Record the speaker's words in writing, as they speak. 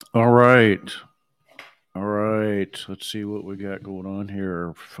All right. All right. Let's see what we got going on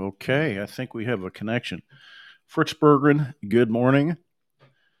here. Okay. I think we have a connection. Fritz Bergren, good morning.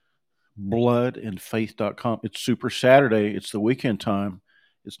 Bloodandfaith.com. It's Super Saturday. It's the weekend time.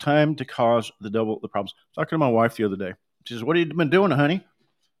 It's time to cause the devil the problems. I was talking to my wife the other day. She says, "What have you been doing, honey?"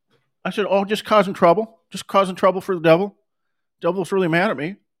 I said, "Oh, just causing trouble. Just causing trouble for the devil. Devil's really mad at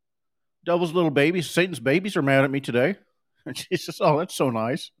me. Devil's little babies, Satan's babies are mad at me today." And she says, "Oh, that's so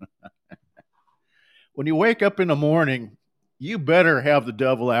nice." When you wake up in the morning, you better have the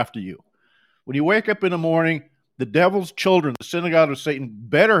devil after you. When you wake up in the morning, the devil's children, the synagogue of Satan,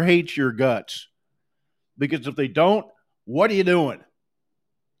 better hate your guts. Because if they don't, what are you doing?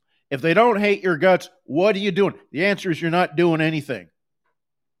 If they don't hate your guts, what are you doing? The answer is you're not doing anything.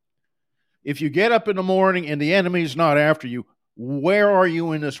 If you get up in the morning and the enemy's not after you, where are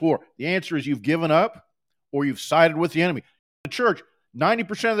you in this war? The answer is you've given up or you've sided with the enemy. The church,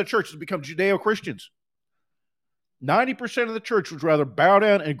 90% of the church has become Judeo-Christians. 90% of the church would rather bow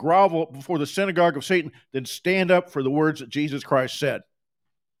down and grovel before the synagogue of Satan than stand up for the words that Jesus Christ said.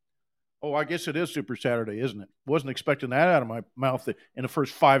 Oh, I guess it is Super Saturday, isn't it? Wasn't expecting that out of my mouth in the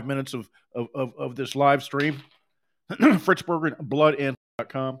first 5 minutes of this live stream. Fritz Bergren,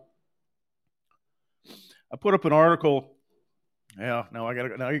 bloodand.com. I put up an article. Yeah, now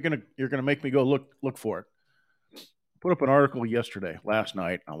you're gonna make me go look for it. Put up an article last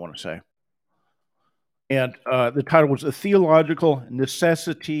night, I want to say. And the title was "The Theological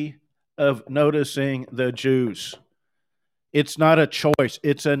Necessity of Noticing the Jews." It's not a choice,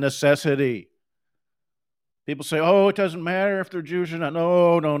 it's a necessity. People say, "Oh, it doesn't matter if they're Jews or not."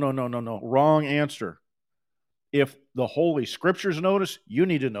 No. Wrong answer. If the Holy Scriptures notice, you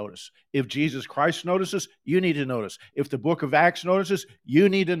need to notice. If Jesus Christ notices, you need to notice. If the book of Acts notices, you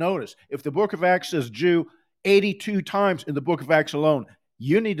need to notice. If the book of Acts says Jew 82 times in the book of Acts alone,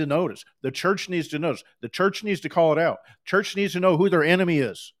 you need to notice. The church needs to notice. The church needs to call it out. Church needs to know who their enemy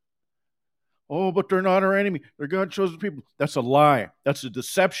is. Oh, but they're not our enemy. They're God's chosen people. That's a lie. That's a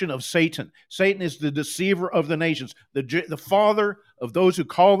deception of Satan. Satan is the deceiver of the nations. The father of those who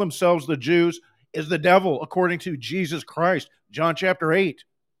call themselves the Jews is the devil, according to Jesus Christ. John chapter 8.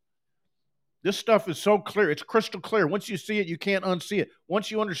 This stuff is so clear. It's crystal clear. Once you see it, you can't unsee it.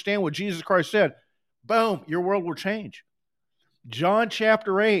 Once you understand what Jesus Christ said, boom, your world will change. John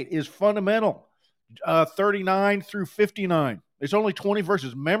chapter 8 is fundamental, 39 through 59. There's only 20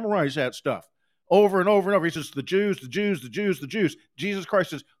 verses. Memorize that stuff over and over and over. He says, the Jews, the Jews, the Jews, the Jews. Jesus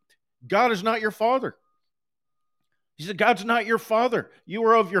Christ says, God is not your father. He said, God's not your father. You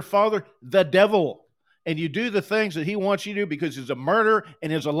are of your father, the devil. And you do the things that he wants you to do because he's a murderer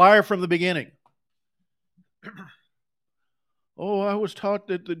and he's a liar from the beginning. Oh, I was taught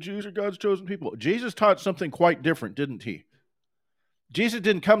that the Jews are God's chosen people. Jesus taught something quite different, didn't he? Jesus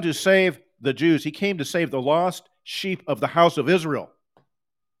didn't come to save the Jews. He came to save the lost sheep of the house of Israel.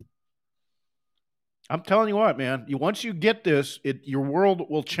 I'm telling you what, man, once you get this, your world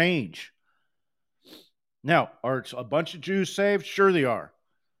will change. Now, are a bunch of Jews saved? Sure they are.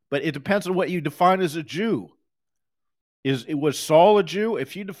 But it depends on what you define as a Jew. Was Saul a Jew?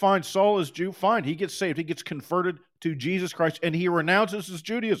 If you define Saul as Jew, fine. He gets saved. He gets converted to Jesus Christ, and he renounces his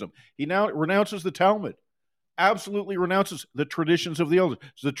Judaism. He now renounces the Talmud. Absolutely renounces the traditions of the elders,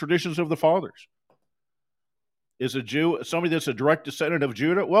 the traditions of the fathers. Is a Jew somebody that's a direct descendant of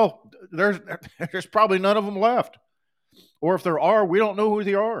Judah? Well, there's probably none of them left. Or if there are, we don't know who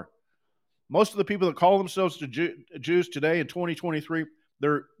they are. Most of the people that call themselves Jews today in 2023,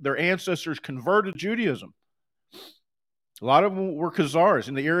 their ancestors converted Judaism. A lot of them were Khazars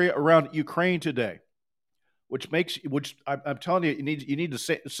in the area around Ukraine today, which I'm telling you, you need to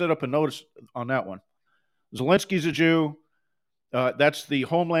set up a notice on that one. Zelensky's a Jew. That's the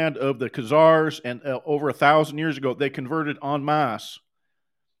homeland of the Khazars, and over 1,000 years ago, they converted en masse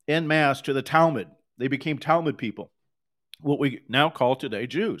to the Talmud. They became Talmud people, what we now call today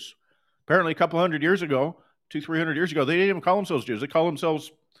Jews. Apparently, a couple hundred years ago, 200-300 years ago, they didn't even call themselves Jews. They called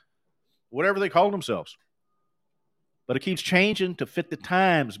themselves whatever they called themselves. But it keeps changing to fit the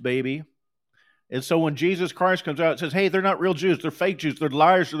times, baby. And so when Jesus Christ comes out and says, hey, they're not real Jews, they're fake Jews, they're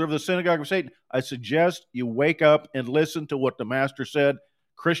liars, they're the synagogue of Satan, I suggest you wake up and listen to what the Master said.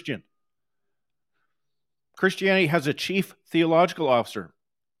 Christianity has a chief theological officer.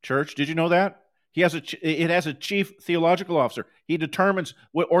 Church, did you know that? It has a chief theological officer. He determines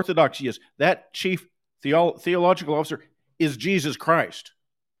what orthodoxy is. That chief theological officer is Jesus Christ.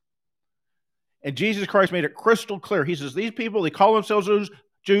 And Jesus Christ made it crystal clear. He says, these people, they call themselves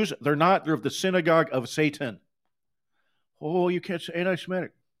Jews. They're not. They're of the synagogue of Satan. Oh, you can't say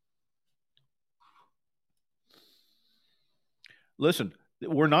anti-Semitic. Listen,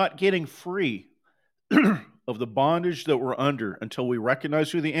 We're not getting free of the bondage that we're under until we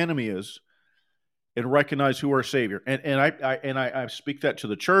recognize who the enemy is and recognize who our Savior. I speak that to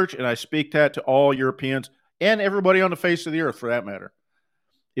the church, and I speak that to all Europeans and everybody on the face of the earth, for that matter.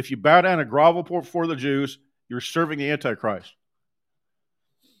 If you bow down and grovel before the Jews, you're serving the Antichrist.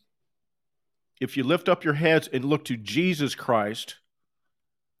 If you lift up your heads and look to Jesus Christ,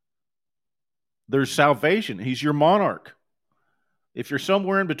 there's salvation. He's your monarch. If you're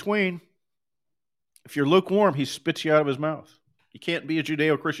somewhere in between, if you're lukewarm, he spits you out of his mouth. You can't be a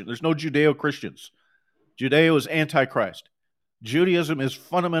Judeo-Christian. There's no Judeo-Christians. Judeo is Antichrist. Judaism is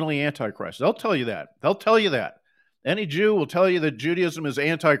fundamentally Antichrist. They'll tell you that. They'll tell you that. Any Jew will tell you that Judaism is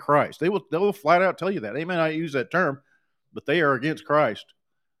Antichrist. They will flat out tell you that. They may not use that term, but they are against Christ.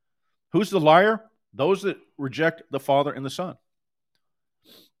 Who's the liar? Those that reject the Father and the Son.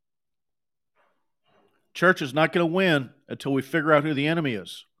 Church is not going to win until we figure out who the enemy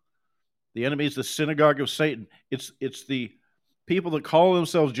is. The enemy is the synagogue of Satan. It's the people that call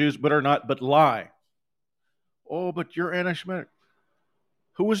themselves Jews but are not, but lie. Oh, but you're anti-Semitic.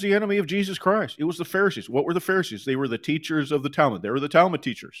 Who was the enemy of Jesus Christ? It was the Pharisees. What were the Pharisees? They were the teachers of the Talmud. They were the Talmud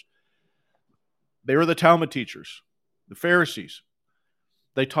teachers. The Pharisees.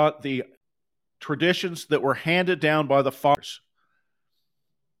 They taught the traditions that were handed down by the fathers.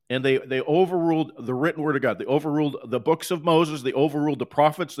 And they overruled the written word of God. They overruled the books of Moses. They overruled the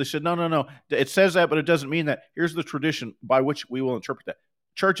prophets. They said, no. It says that, but it doesn't mean that. Here's the tradition by which we will interpret that.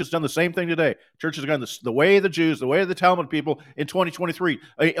 Church has done the same thing today. Church has gone the way of the Jews, the way of the Talmud people in 2023,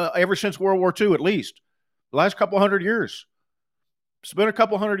 ever since World War II at least. The last couple hundred years. It's been a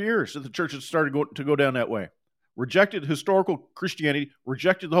couple hundred years that the church has started to go down that way. Rejected historical Christianity,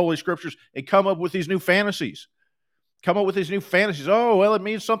 rejected the Holy Scriptures, and come up with these new fantasies. Oh, well, it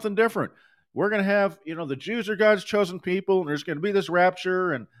means something different. We're going to have, the Jews are God's chosen people, and there's going to be this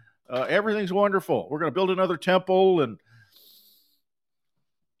rapture, and everything's wonderful. We're going to build another temple, and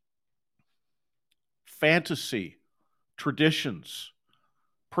fantasy, traditions,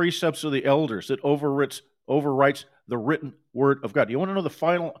 precepts of the elders that overwrites the written word of God. You want to know the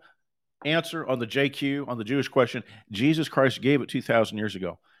final answer on the JQ, on the Jewish question? Jesus Christ gave it 2,000 years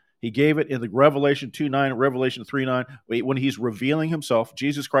ago. He gave it in the Revelation 2:9, Revelation 3:9. When he's revealing himself,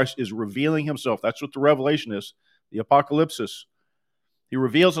 Jesus Christ is revealing himself. That's what the revelation is, the apocalypsis. He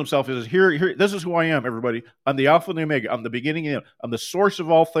reveals himself. He says, here, this is who I am, everybody. I'm the Alpha and the Omega. I'm the beginning and the end. I'm the source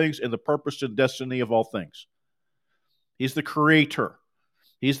of all things and the purpose and destiny of all things. He's the creator.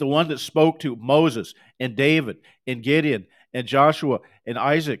 He's the one that spoke to Moses and David and Gideon and Joshua and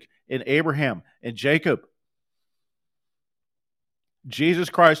Isaac and Abraham and Jacob. Jesus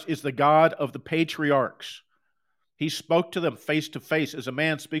Christ is the God of the patriarchs. He spoke to them face to face as a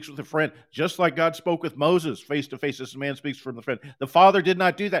man speaks with a friend, just like God spoke with Moses face to face as a man speaks with a friend. The Father did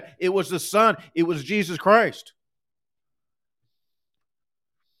not do that. It was the Son. It was Jesus Christ.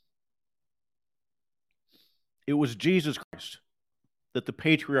 It was Jesus Christ that the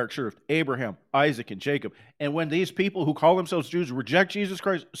patriarchs served, Abraham, Isaac, and Jacob. And when these people who call themselves Jews reject Jesus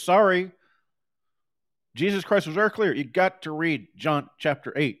Christ, sorry, Jesus Christ was very clear. You got to read John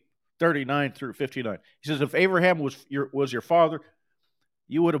chapter 8, 39 through 59. He says, if Abraham was your father,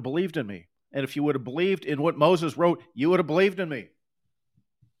 you would have believed in me. And if you would have believed in what Moses wrote, you would have believed in me.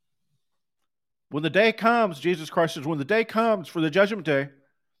 When the day comes, Jesus Christ says, when the day comes for the judgment day,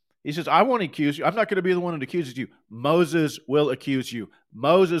 he says, I won't accuse you. I'm not going to be the one that accuses you. Moses will accuse you.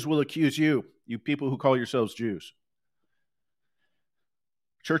 Moses will accuse you, you people who call yourselves Jews.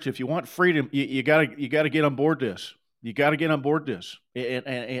 Church, if you want freedom, you got to get on board this. You got to get on board this.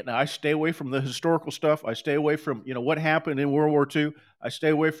 And I stay away from the historical stuff. I stay away from, what happened in World War II. I stay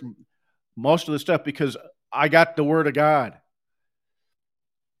away from most of the stuff because I got the Word of God.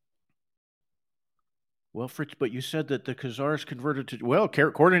 Well, Fritz, but you said that the Khazars converted to... Well,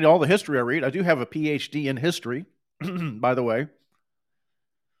 according to all the history I read, I do have a PhD in history, by the way.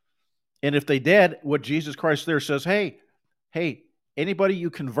 And if they did, what Jesus Christ there says, hey, anybody you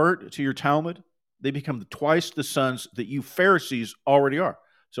convert to your Talmud, they become twice the sons that you Pharisees already are.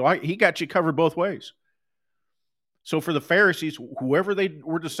 So he got you covered both ways. So for the Pharisees, whoever they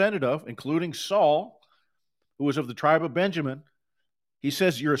were descended of, including Saul, who was of the tribe of Benjamin, he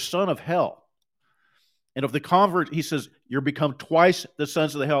says, you're a son of hell. And of the convert, he says, you're become twice the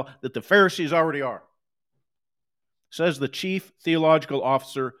sons of the hell that the Pharisees already are. Says the chief theological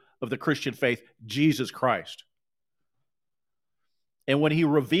officer of the Christian faith, Jesus Christ. And when he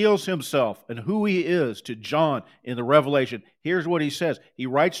reveals himself and who he is to John in the Revelation, here's what he says. He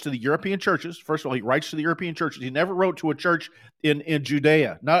writes to the European churches. First of all, he writes to the European churches. He never wrote to a church in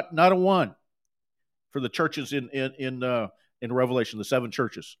Judea, not a one. For the churches in in Revelation, the 7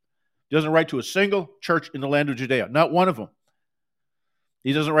 churches. He doesn't write to a single church in the land of Judea, not one of them.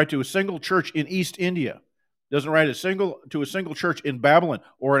 He doesn't write to a single church in East India. He doesn't write to a single church in Babylon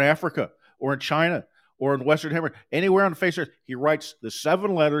or in Africa or in China or in Western Hemisphere, anywhere on the face of the earth. He writes the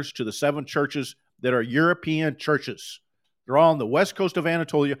 7 letters to the 7 churches that are European churches. They're all on the west coast of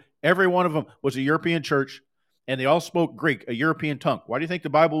Anatolia. Every one of them was a European church, and they all spoke Greek, a European tongue. Why do you think the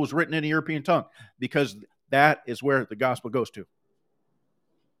Bible was written in a European tongue? Because that is where the gospel goes to.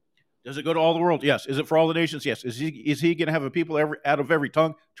 Does it go to all the world? Yes. Is it for all the nations? Yes. Is he going to have a people out of every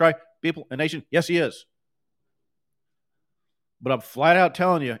tongue, tribe, people, and nation? Yes, he is. But I'm flat out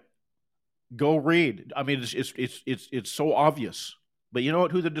telling you, go read. I mean, it's so obvious. But you know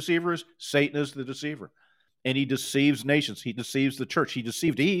who the deceiver is? Satan is the deceiver. And he deceives nations. He deceives the church. He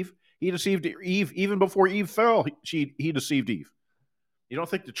deceived Eve. He deceived Eve even before Eve fell. He deceived Eve. You don't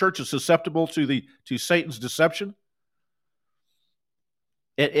think the church is susceptible to Satan's deception?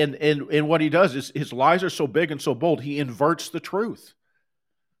 And what he does is his lies are so big and so bold, he inverts the truth.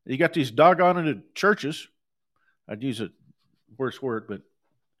 You got these doggone churches. I'd use a worse word, but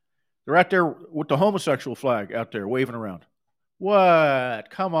they're out there with the homosexual flag out there waving around. What?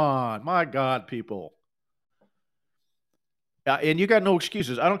 Come on. My God, people. And you got no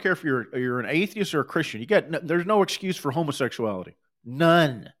excuses. I don't care if you're an atheist or a Christian. There's no excuse for homosexuality.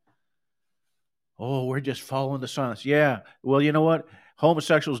 None. Oh, we're just following the science. Yeah. Well, you know what?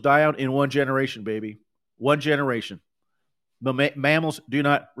 Homosexuals die out in one generation, baby. One generation. The mammals do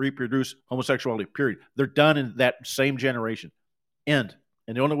not reproduce homosexuality, period. They're done in that same generation. End.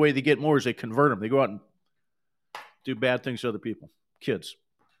 And the only way they get more is they convert them. They go out and do bad things to other people, kids.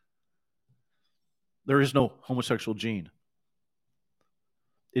 There is no homosexual gene.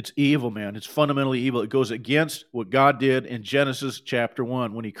 It's evil, man. It's fundamentally evil. It goes against what God did in Genesis chapter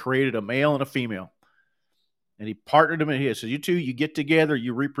 1 when he created a male and a female. And he partnered them, and he says, you two, you get together,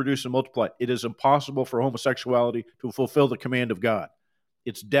 you reproduce and multiply. It is impossible for homosexuality to fulfill the command of God.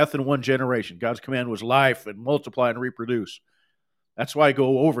 It's death in one generation. God's command was life and multiply and reproduce. That's why I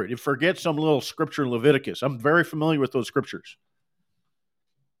go over it. You forget some little scripture in Leviticus. I'm very familiar with those scriptures.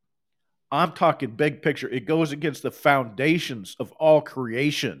 I'm talking big picture. It goes against the foundations of all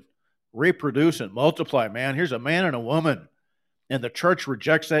creation. Reproduce and multiply, man. Here's a man and a woman. And the church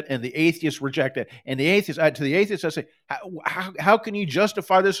rejects that, and the atheists reject that. And to the atheists, I say, how can you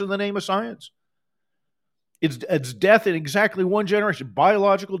justify this in the name of science? It's death in exactly one generation.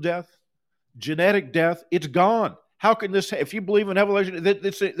 Biological death, genetic death, it's gone. How can this, if you believe in evolution,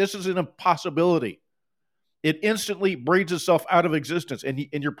 this is an impossibility. It instantly breeds itself out of existence, and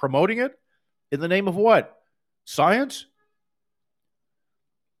you're promoting it in the name of what? Science?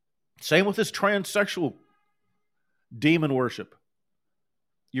 Same with this transsexual demon worship.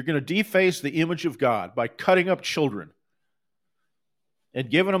 You're going to deface the image of God by cutting up children and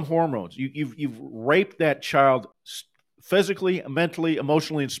giving them hormones. You've raped that child physically, mentally,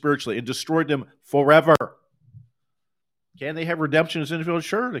 emotionally, and spiritually, and destroyed them forever. Can they have redemption as individuals?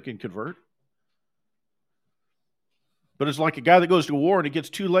 Sure, they can convert. But it's like a guy that goes to war and he gets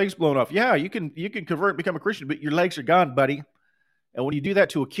 2 legs blown off. Yeah, you can convert and become a Christian, but your legs are gone, buddy. And when you do that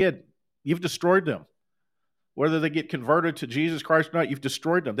to a kid, you've destroyed them. Whether they get converted to Jesus Christ or not, you've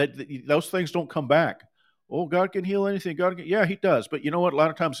destroyed them. Those things don't come back. Oh, God can heal anything. Yeah, he does. But you know what? A lot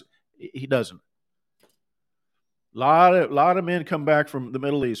of times he doesn't. A lot of men come back from the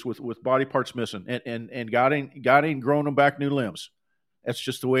Middle East with body parts missing, and God ain't grown them back new limbs. That's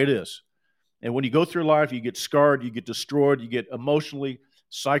just the way it is. And when you go through life, you get scarred, you get destroyed, you get emotionally,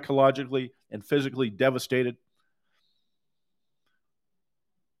 psychologically, and physically devastated.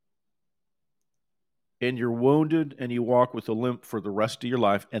 And you're wounded, and you walk with a limp for the rest of your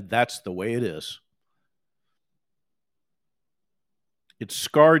life, and that's the way it is. It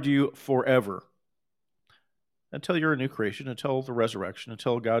scarred you forever. Until you're a new creation, until the resurrection,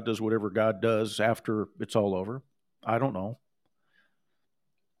 until God does whatever God does after it's all over. I don't know.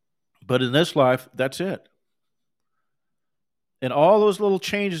 But in this life, that's it. And all those little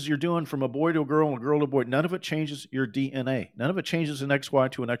changes you're doing from a boy to a girl and a girl to a boy, none of it changes your DNA. None of it changes an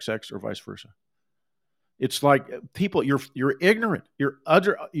XY to an XX or vice versa. It's like people, you're ignorant.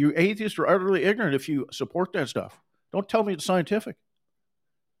 You atheists are utterly ignorant if you support that stuff. Don't tell me it's scientific.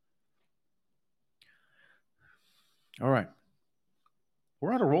 All right.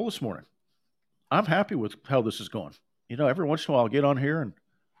 We're on a roll this morning. I'm happy with how this is going. You know, every once in a while I'll get on here and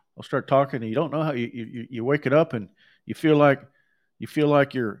I'll start talking, and you don't know how you wake it up and you feel like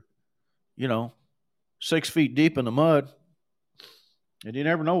you're, 6 feet deep in the mud, and you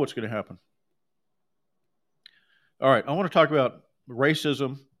never know what's going to happen. All right, I want to talk about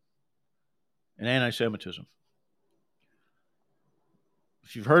racism and anti-Semitism.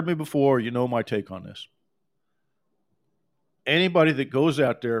 If you've heard me before, you know my take on this. Anybody that goes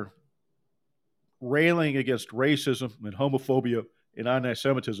out there railing against racism and homophobia and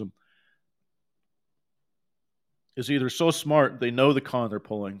anti-Semitism is either so smart they know the con they're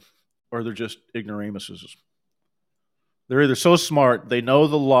pulling, or they're just ignoramuses. They're either so smart they know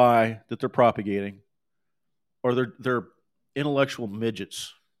the lie that they're propagating, or they're intellectual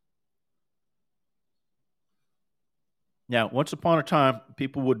midgets. Now, once upon a time,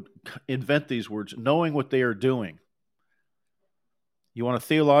 people would invent these words knowing what they are doing. You want a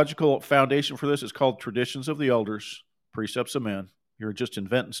theological foundation for this? It's called traditions of the elders, precepts of men. You're just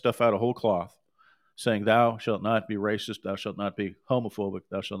inventing stuff out of whole cloth, saying, thou shalt not be racist, thou shalt not be homophobic,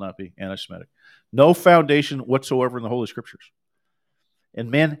 thou shalt not be anti-Semitic. No foundation whatsoever in the Holy Scriptures. And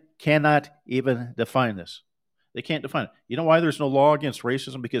men cannot even define this. They can't define it. You know why there's no law against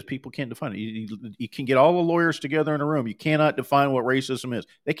racism? Because people can't define it. You can get all the lawyers together in a room. You cannot define what racism is.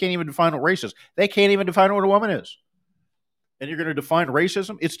 They can't even define what race is. They can't even define what a woman is. And you're going to define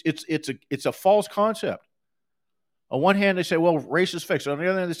racism? It's a false concept. On one hand, they say, well, race is fixed. On the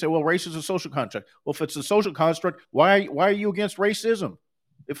other hand, they say, well, race is a social construct. Well, if it's a social construct, why are you against racism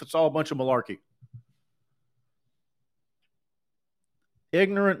if it's all a bunch of malarkey?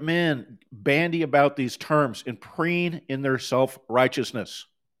 Ignorant men bandy about these terms and preen in their self-righteousness.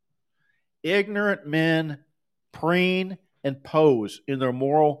 Ignorant men preen and pose in their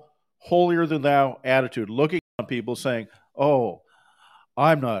moral, holier-than-thou attitude, looking on people saying, oh,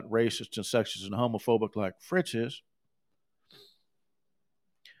 I'm not racist and sexist and homophobic like Fritz is.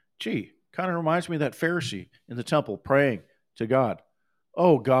 Gee, kind of reminds me of that Pharisee in the temple praying to God.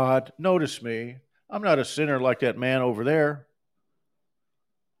 Oh, God, notice me. I'm not a sinner like that man over there.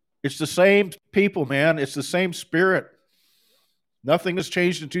 It's the same people, man. It's the same spirit. Nothing has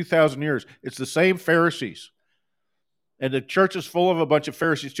changed in 2,000 years. It's the same Pharisees. And the church is full of a bunch of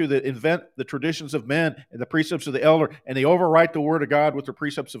Pharisees, too, that invent the traditions of men and the precepts of the elder, and they overwrite the word of God with the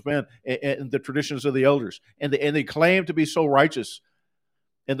precepts of men and the traditions of the elders. And they claim to be so righteous.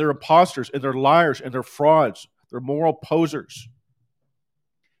 And they're imposters, and they're liars, and they're frauds. They're moral posers.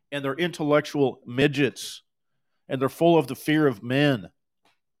 And they're intellectual midgets. And they're full of the fear of men.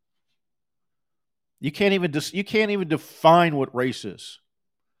 You can't even define what race is.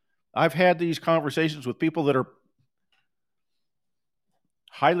 I've had these conversations with people that are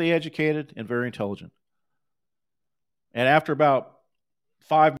highly educated and very intelligent. And after about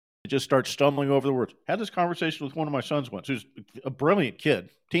 5 minutes, they just start stumbling over the words. I had this conversation with one of my sons once, who's a brilliant kid,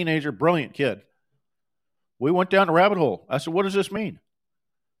 teenager, brilliant kid. We went down the rabbit hole. I said, what does this mean?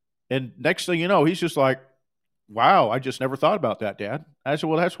 And next thing you know, he's just like, wow, I just never thought about that, Dad. I said,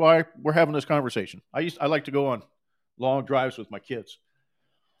 well, that's why we're having this conversation. I like to go on long drives with my kids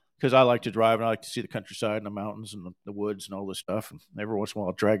because I like to drive and I like to see the countryside and the mountains and the woods and all this stuff. And every once in a while,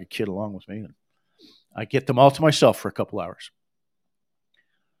 I'll drag a kid along with me. And I get them all to myself for a couple hours.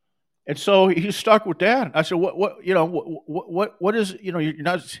 And so he's stuck with Dad. I said, what is, you're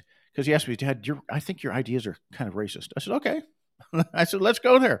not, because he asked me, Dad, I think your ideas are kind of racist. I said, okay. I said, let's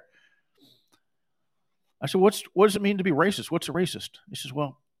go there. I said, what does it mean to be racist? What's a racist? He says,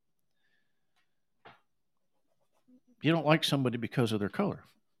 well, you don't like somebody because of their color.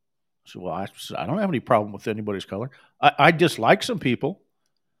 I said, well, I don't have any problem with anybody's color. I dislike some people,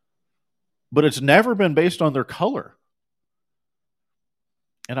 but it's never been based on their color.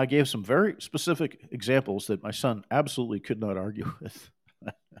 And I gave some very specific examples that my son absolutely could not argue with.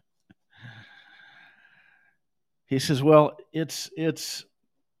 He says, well, it's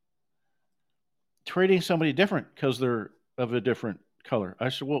treating somebody different because they're of a different color. I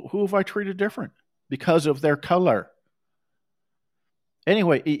said, well, who have I treated different? Because of their color.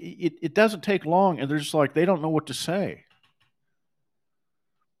 Anyway, it doesn't take long, and they're just like, they don't know what to say.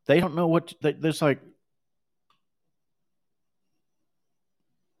 They don't know what, there's like,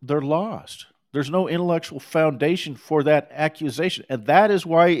 they're lost. There's no intellectual foundation for that accusation, and that is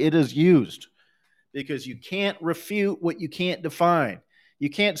why it is used, because you can't refute what you can't define.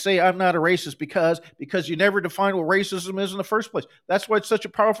 You can't say I'm not a racist because you never defined what racism is in the first place. That's why it's such a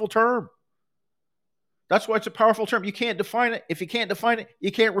powerful term. That's why it's a powerful term. You can't define it. If you can't define it,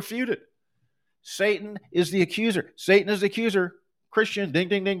 you can't refute it. Satan is the accuser. Satan is the accuser. Christian, ding,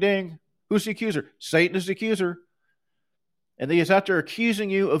 ding, ding, ding. Who's the accuser? Satan is the accuser. And he is out there accusing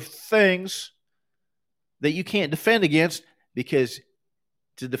you of things that you can't defend against, because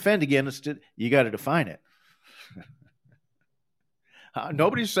to defend against it, you got to define it.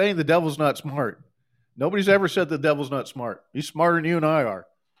 Nobody's saying the devil's not smart. Nobody's ever said the devil's not smart. He's smarter than you and I are.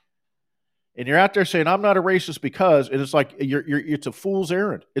 And you're out there saying, I'm not a racist because, and it's like, it's a fool's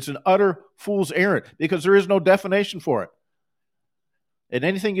errand. It's an utter fool's errand because there is no definition for it. And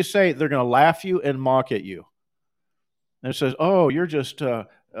anything you say, they're going to laugh you and mock at you. And it says, oh, you're just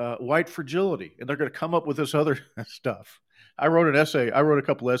white fragility. And they're going to come up with this other stuff. I wrote an essay. I wrote a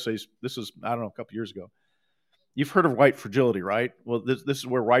couple essays. This is, I don't know, a couple years ago. You've heard of white fragility, right? Well, this is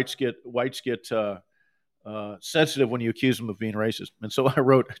where whites get sensitive when you accuse them of being racist. And so I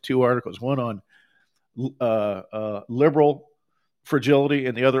wrote 2 articles, one on liberal fragility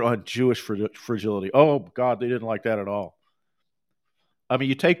and the other on Jewish fragility. Oh, God, they didn't like that at all. I mean,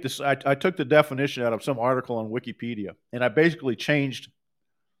 you take this, I took the definition out of some article on Wikipedia, and I basically changed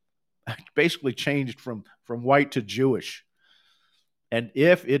from white to Jewish. And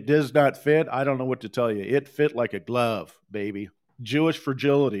if it does not fit, I don't know what to tell you. It fit like a glove, baby. Jewish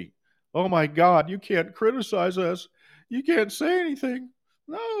fragility. Oh my God, you can't criticize us. You can't say anything.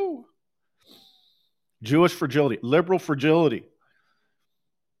 No. Jewish fragility, liberal fragility.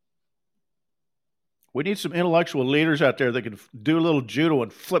 We need some intellectual leaders out there that can do a little judo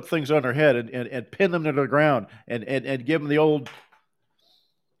and flip things on their head and pin them to the ground and give them the old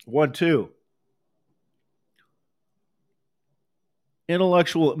 1-2.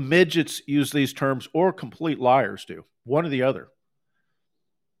 Intellectual midgets use these terms, or complete liars do. One or the other.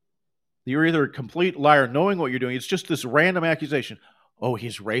 You're either a complete liar knowing what you're doing. It's just this random accusation. Oh,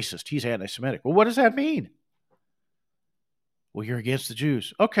 he's racist. He's anti-Semitic. Well, what does that mean? Well, you're against the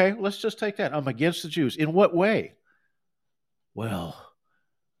Jews. Okay, let's just take that. I'm against the Jews. In what way? Well,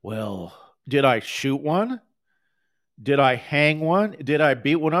 did I shoot one? Did I hang one? Did I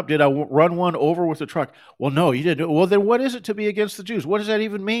beat one up? Did I run one over with a truck? Well, no, you didn't. Well, then what is it to be against the Jews? What does that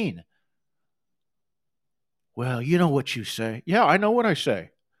even mean? Well, you know what you say. Yeah, I know what I say.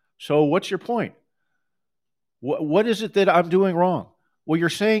 So what's your point? What is it that I'm doing wrong? Well, you're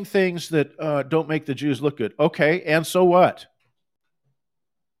saying things that don't make the Jews look good. Okay, and so what?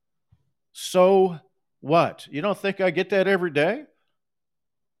 So what? You don't think I get that every day?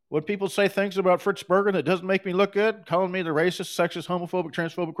 When people say things about Fritz Berger that doesn't make me look good, calling me the racist, sexist, homophobic,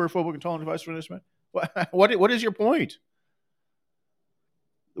 transphobic, queerphobic, intolerant device for this man, what is your point?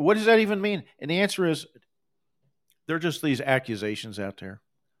 What does that even mean? And the answer is, they're just these accusations out there.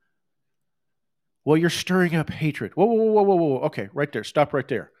 Well, you're stirring up hatred. Whoa. Okay, right there. Stop right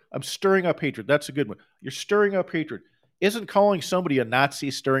there. I'm stirring up hatred. That's a good one. You're stirring up hatred. Isn't calling somebody a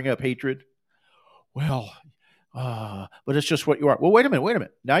Nazi stirring up hatred? Well, but it's just what you are. Well, wait a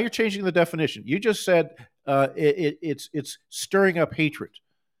minute. Now you're changing the definition. You just said it's stirring up hatred.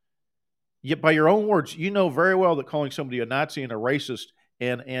 Yet by your own words, you know very well that calling somebody a Nazi and a racist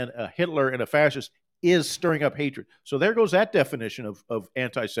and a Hitler and a fascist is stirring up hatred. So there goes that definition of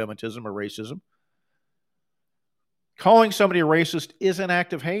anti-Semitism or racism. Calling somebody a racist is an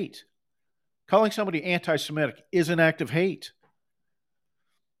act of hate. Calling somebody anti-Semitic is an act of hate.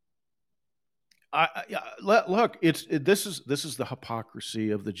 Look, this is the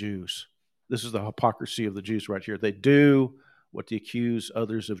hypocrisy of the Jews. This is the hypocrisy of the Jews right here. They do what they accuse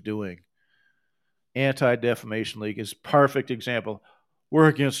others of doing. Anti-Defamation League is a perfect example. We're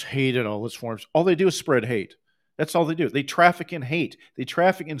against hate in all its forms. All they do is spread hate. That's all they do. They traffic in hate. They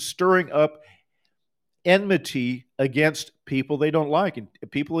traffic in stirring up enmity against people they don't like and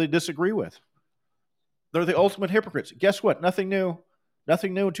people they disagree with. They're the ultimate hypocrites. Guess what? Nothing new.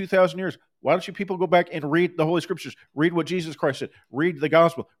 Nothing new in 2,000 years. Why don't you people go back and read the Holy Scriptures? Read what Jesus Christ said. Read the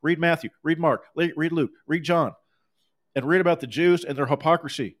Gospel. Read Matthew. Read Mark. Read Luke. Read John. And read about the Jews and their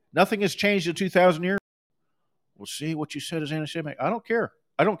hypocrisy. Nothing has changed in 2,000 years. Well, see, what you said is anti-Semitic. I don't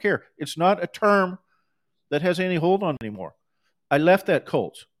care. It's not a term that has any hold on anymore. I left that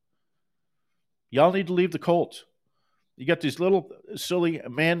cult. Y'all need to leave the cult. You got these little silly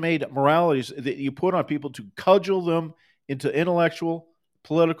man-made moralities that you put on people to cudgel them into intellectual,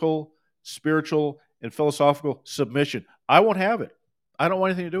 political, spiritual, and philosophical submission. I won't have it. I don't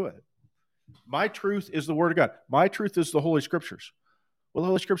want anything to do with it. My truth is the Word of God. My truth is the Holy Scriptures. Well, the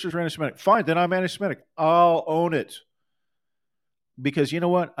Holy Scriptures are anti-Semitic. Fine, then I'm anti-Semitic. I'll own it. Because you know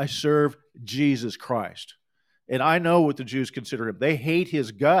what? I serve Jesus Christ. And I know what the Jews consider him. They hate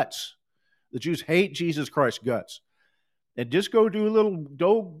his guts. The Jews hate Jesus Christ's guts. And just go do a little,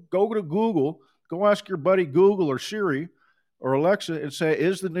 go to Google, go ask your buddy Google or Siri or Alexa and say,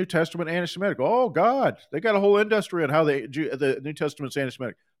 is the New Testament anti-Semitic? Oh, God, they got a whole industry on how the New Testament's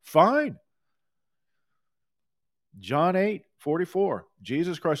anti-Semitic. Fine. John 8:44,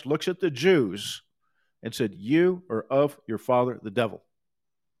 Jesus Christ looks at the Jews and said, you are of your father, the devil.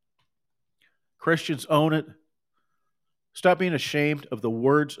 Christians own it. Stop being ashamed of the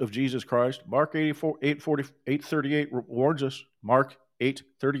words of Jesus Christ. Mark 8:38 warns us. Mark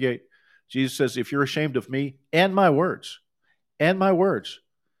 8:38. Jesus says, if you're ashamed of me and my words,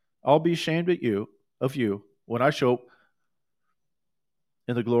 I'll be ashamed of you when I show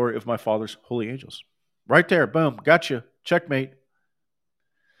in the glory of my Father's holy angels. Right there, boom, gotcha, checkmate.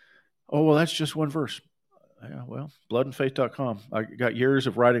 Oh, well, that's just one verse. Yeah, well, bloodandfaith.com. I got years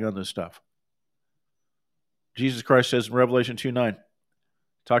of writing on this stuff. Jesus Christ says in Revelation 2:9,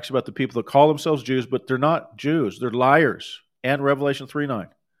 talks about the people that call themselves Jews, but they're not Jews. They're liars. And Revelation 3:9.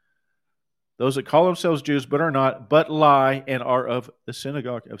 Those that call themselves Jews but are not, but lie and are of the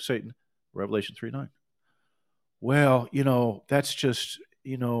synagogue of Satan. Revelation 3:9. Well, that's just,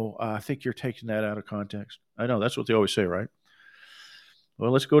 I think you're taking that out of context. I know, that's what they always say, right?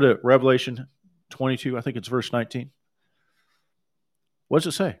 Well, let's go to Revelation 22. I think it's verse 19. What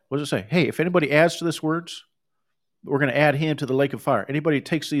does it say? What does it say? Hey, if anybody adds to this words, we're going to add him to the lake of fire. Anybody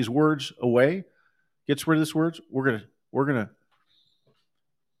takes these words away, gets rid of these words, we're going to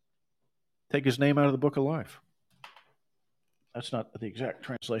take his name out of the book of life. That's not the exact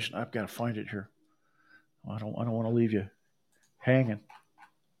translation. I've got to find it here. I don't want to leave you hanging.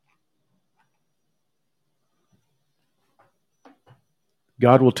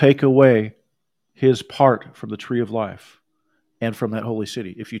 God will take away his part from the tree of life and from that holy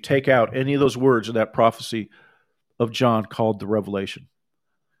city if you take out any of those words of that prophecy of John called the Revelation.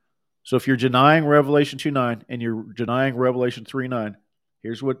 So if you're denying Revelation 2:9 and you're denying Revelation 3:9,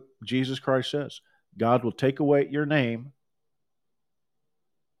 here's what Jesus Christ says. God will take away your name.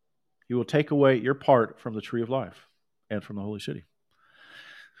 He will take away your part from the tree of life and from the holy city.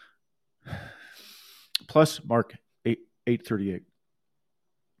 Plus Mark 8:38.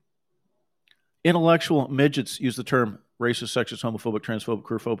 Intellectual midgets use the term racist, sexist, homophobic, transphobic,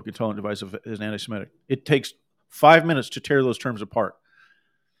 queerphobic, intolerant, divisive, and anti-Semitic. It takes 5 minutes to tear those terms apart.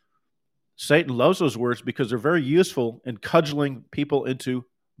 Satan loves those words because they're very useful in cudgeling people into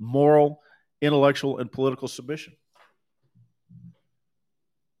moral, intellectual, and political submission.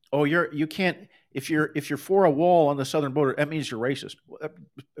 Oh, you can't, if you're for a wall on the southern border, that means you're racist.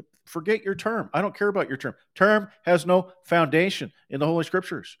 Forget your term. I don't care about your term. Term has no foundation in the Holy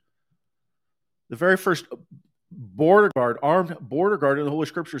Scriptures. The very first armed border guard in the Holy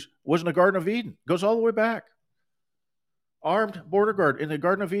Scriptures was in the Garden of Eden. It goes all the way back. Armed border guard in the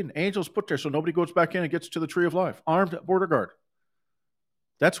Garden of Eden. Angels put there so nobody goes back in and gets to the tree of life. Armed border guard.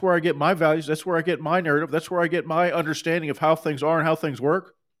 That's where I get my values. That's where I get my narrative. That's where I get my understanding of how things are and how things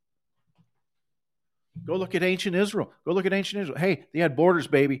work. Go look at ancient Israel. Hey, they had borders,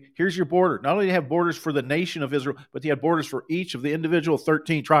 baby. Here's your border. Not only do they have borders for the nation of Israel, but they had borders for each of the individual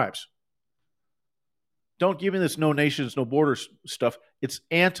 13 tribes. Don't give me this no nations, no borders stuff. It's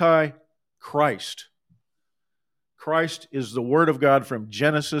anti-Christ. Christ is the Word of God from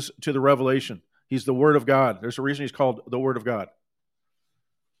Genesis to the Revelation. He's the Word of God. There's a reason he's called the Word of God.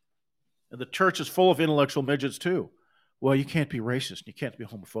 And the church is full of intellectual midgets too. Well, you can't be racist, you can't be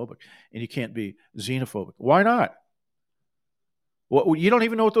homophobic, and you can't be xenophobic. Why not? Well, you don't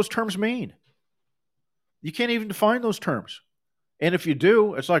even know what those terms mean. You can't even define those terms. And if you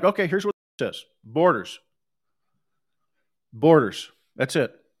do, it's like, okay, here's what it says. Borders. That's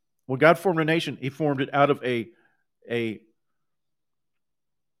it. When God formed a nation, he formed it out of a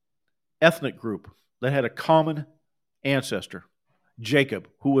ethnic group that had a common ancestor, Jacob,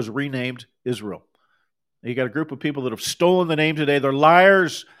 who was renamed Israel. You got a group of people that have stolen the name today. They're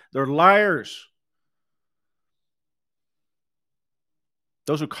liars.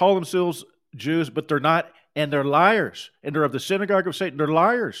 Those who call themselves Jews, but they're not, and they're liars. And they're of the synagogue of Satan. They're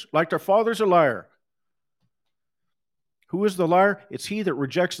liars, like their father's a liar. Who is the liar? It's he that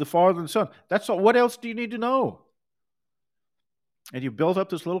rejects the Father and the Son. That's all. What else do you need to know? And you built up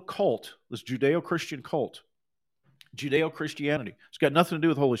this little cult, this Judeo-Christian cult. Judeo-Christianity. It's got nothing to do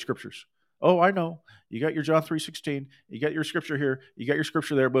with Holy Scriptures. Oh, I know. You got your John 3:16. You got your scripture here. You got your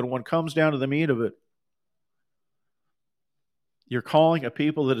scripture there. But when it comes down to the meat of it, you're calling a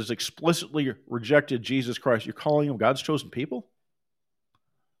people that has explicitly rejected Jesus Christ. You're calling them God's chosen people?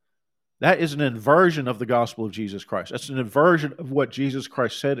 That is an inversion of the gospel of Jesus Christ. That's an inversion of what Jesus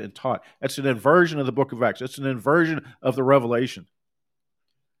Christ said and taught. That's an inversion of the book of Acts. That's an inversion of the Revelation.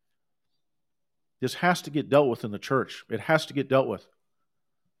 This has to get dealt with in the church. It has to get dealt with.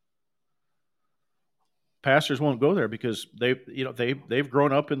 Pastors won't go there because they've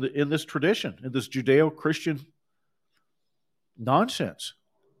grown up in this tradition, in this Judeo-Christian nonsense.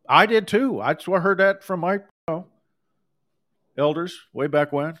 I did too. I heard that from my elders way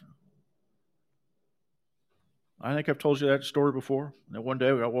back when. I think I've told you that story before. And one day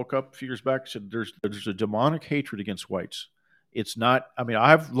I woke up a few years back and said, there's a demonic hatred against whites. It's not,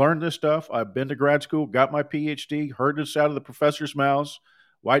 I've learned this stuff. I've been to grad school, got my PhD, heard this out of the professors' mouths.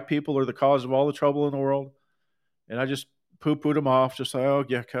 White people are the cause of all the trouble in the world. And I just poo-pooed them off, just like, oh,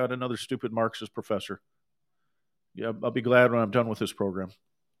 yeah, God, another stupid Marxist professor. Yeah, I'll be glad when I'm done with this program.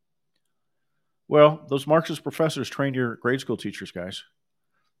 Well, those Marxist professors train your grade school teachers, guys,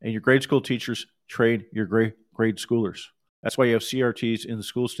 and your grade school teachers train your grade schoolers. That's why you have CRTs in the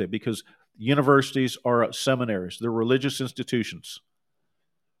school state, because universities are seminaries. They're religious institutions.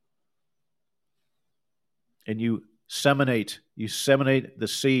 And you seminate the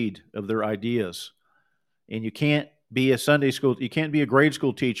seed of their ideas. And you can't be you can't be a grade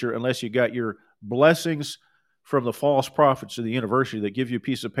school teacher unless you got your blessings from the false prophets of the university that give you a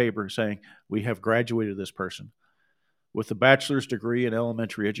piece of paper saying, we have graduated this person with a bachelor's degree in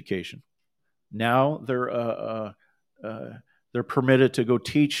elementary education. Now they're permitted to go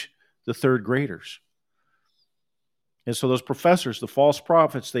teach the third graders. And so those professors, the false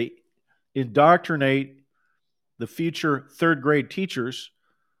prophets, they indoctrinate the future third grade teachers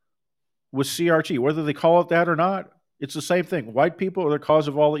with CRT, whether they call it that or not. It's the same thing. White people are the cause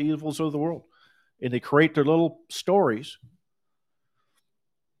of all the evils of the world. And they create their little stories.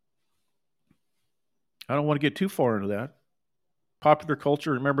 I don't want to get too far into that. Popular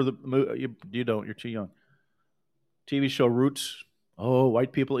culture, remember you don't, you're too young. TV show Roots. Oh,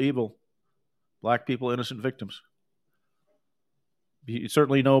 white people evil. Black people innocent victims. You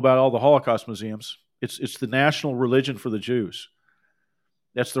certainly know about all the Holocaust museums. It's the national religion for the Jews.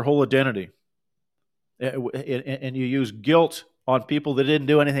 That's their whole identity. And you use guilt on people that didn't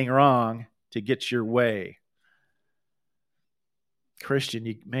do anything wrong to get your way. Christian,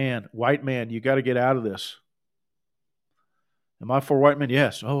 white man, you got to get out of this. Am I for white men?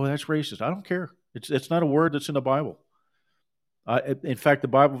 Yes. Oh, that's racist. I don't care. It's not a word that's in the Bible. In fact, the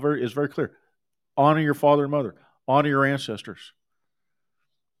Bible is very clear. Honor your father and mother. Honor your ancestors.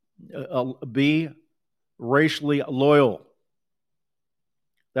 Be racially loyal.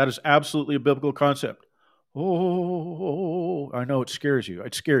 That is absolutely a biblical concept. Oh, I know it scares you.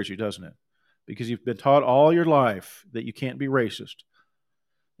 It scares you, doesn't it? Because you've been taught all your life that you can't be racist.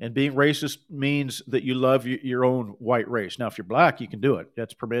 And being racist means that you love your own white race. Now, if you're black, you can do it.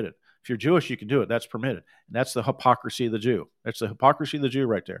 That's permitted. If you're Jewish, you can do it. That's permitted. And that's the hypocrisy of the Jew. That's the hypocrisy of the Jew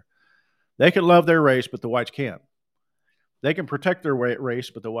right there. They can love their race, but the whites can't. They can protect their race,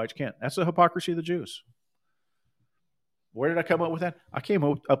 but the whites can't. That's the hypocrisy of the Jews. Where did I come up with that? I came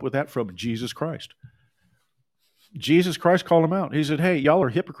up with that from Jesus Christ. Jesus Christ called them out. He said, hey, y'all are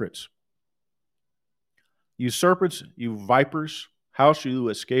hypocrites. You serpents, you vipers, how shall you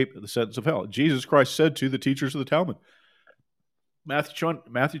escape the sentence of hell? Jesus Christ said to the teachers of the Talmud.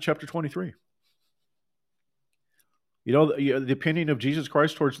 Matthew chapter 23. You know the opinion of Jesus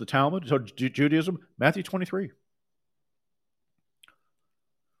Christ towards the Talmud, towards Judaism? Matthew 23.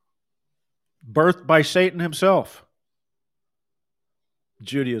 Birthed by Satan himself.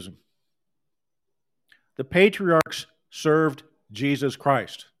 Judaism. The patriarchs served Jesus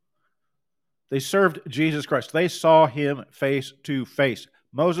Christ. They served Jesus Christ. They saw him face to face.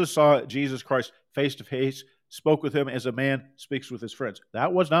 Moses saw Jesus Christ face to face, spoke with him as a man speaks with his friends.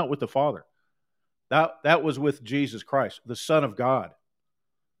 That was not with the Father. That was with Jesus Christ, the Son of God.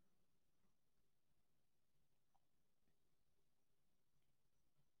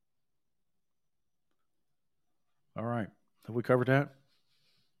 All right. Have we covered that?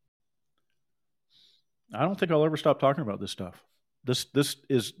 I don't think I'll ever stop talking about this stuff.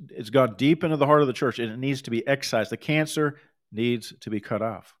 It's gone deep into the heart of the church, and it needs to be excised. The cancer needs to be cut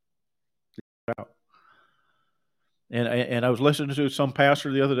off. And I was listening to some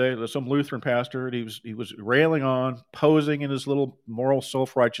pastor the other day, some Lutheran pastor, and he was railing on, posing in his little moral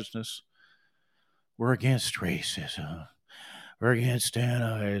self-righteousness. We're against racism. We're against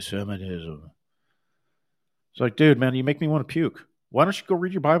anti-Semitism. It's like, dude, man, you make me want to puke. Why don't you go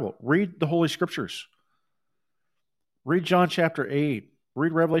read your Bible? Read the Holy Scriptures. Read John chapter 8.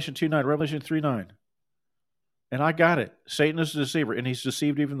 Read Revelation 2:9, Revelation 3:9. And I got it. Satan is a deceiver, and he's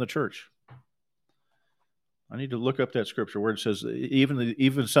deceived even the church. I need to look up that scripture where it says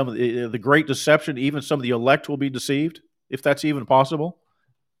even some of the great deception, even some of the elect will be deceived, if that's even possible.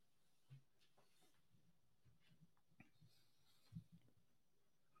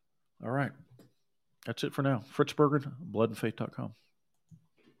 All right. That's it for now. Fritz Bergen, bloodandfaith.com.